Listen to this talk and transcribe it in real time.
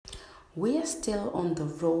We are still on the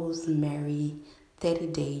Rosemary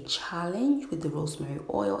 30-day challenge with the rosemary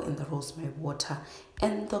oil and the rosemary water,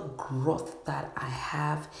 and the growth that I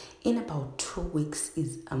have in about 2 weeks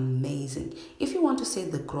is amazing. If you want to see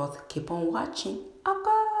the growth, keep on watching.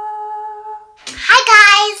 Okay.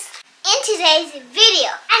 Hi guys! In today's video,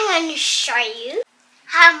 I'm going to show you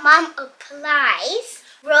how mom applies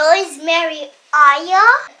rosemary oil,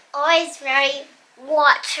 rosemary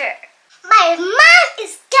water. My mom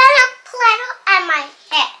is gonna apply on my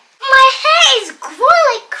hair. My hair is growing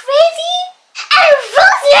like crazy, and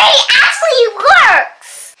rosemary actually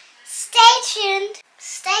works. Stay tuned,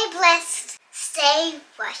 stay blessed, stay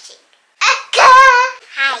watching.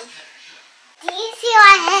 Hi. Do you see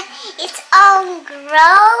my hair? It's all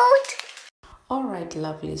growth. Alright,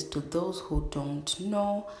 lovelies, to those who don't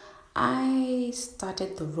know, I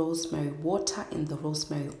started the rosemary water and the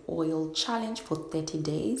rosemary oil challenge for 30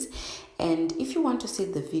 days. And if you want to see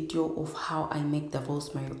the video of how I make the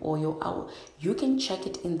rosemary oil, you can check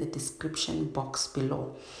it in the description box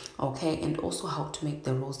below. Okay, and also how to make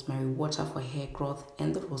the rosemary water for hair growth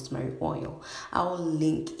and the rosemary oil. I will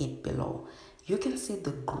link it below. You can see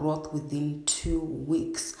the growth within 2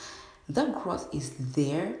 weeks. The growth is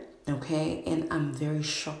there. Okay, and I'm very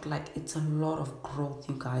shocked. Like, it's a lot of growth,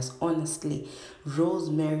 you guys. Honestly,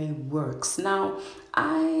 rosemary works. Now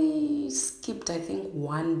I skipped, I think,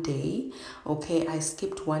 1 day. Okay, I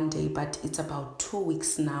skipped 1 day, but it's about 2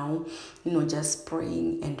 weeks now, you know, just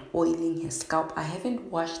spraying and oiling her scalp. I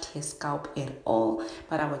haven't washed her scalp at all,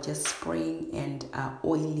 but I was just spraying and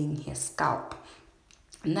oiling her scalp.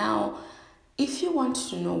 Now, if you want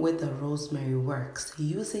to know whether rosemary works,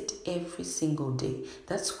 use it every single day.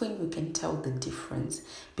 That's when you can tell the difference.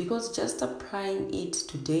 Because just applying it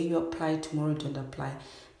today, you apply, tomorrow you don't apply,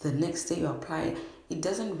 the next day you apply, it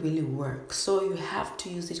doesn't really work. So you have to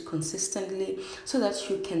use it consistently so that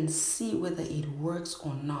you can see whether it works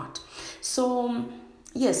or not. So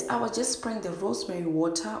yes, I was just spraying the rosemary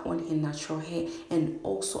water on her natural hair and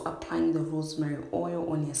also applying the rosemary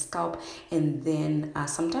oil on her scalp. And then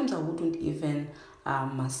sometimes I wouldn't even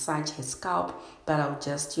massage her scalp, but I'll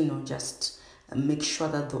just, you know, just make sure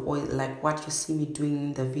that the oil, like what you see me doing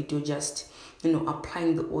in the video, just, you know,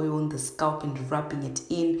 applying the oil on the scalp and rubbing it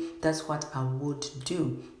in. That's what I would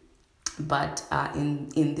do. But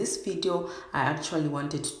in this video, I actually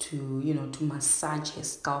wanted to, you know, to massage her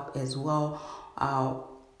scalp as well,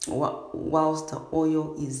 whilst the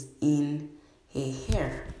oil is in her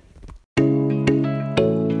hair.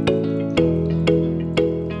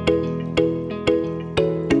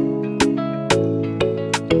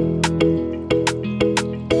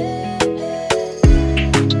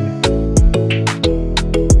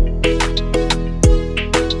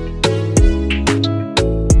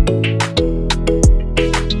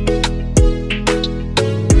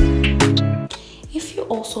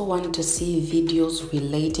 Also want to see videos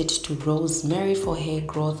related to rosemary for hair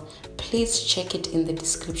growth, please check it in the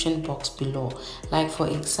description box below. Like, for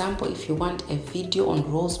example, if you want a video on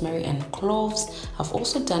rosemary and cloves, I've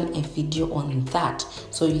also done a video on that,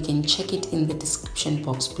 so you can check it in the description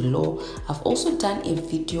box below. I've also done a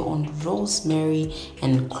video on rosemary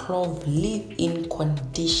and clove leave-in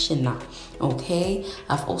conditioner. Okay,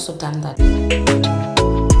 I've also done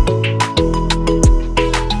that.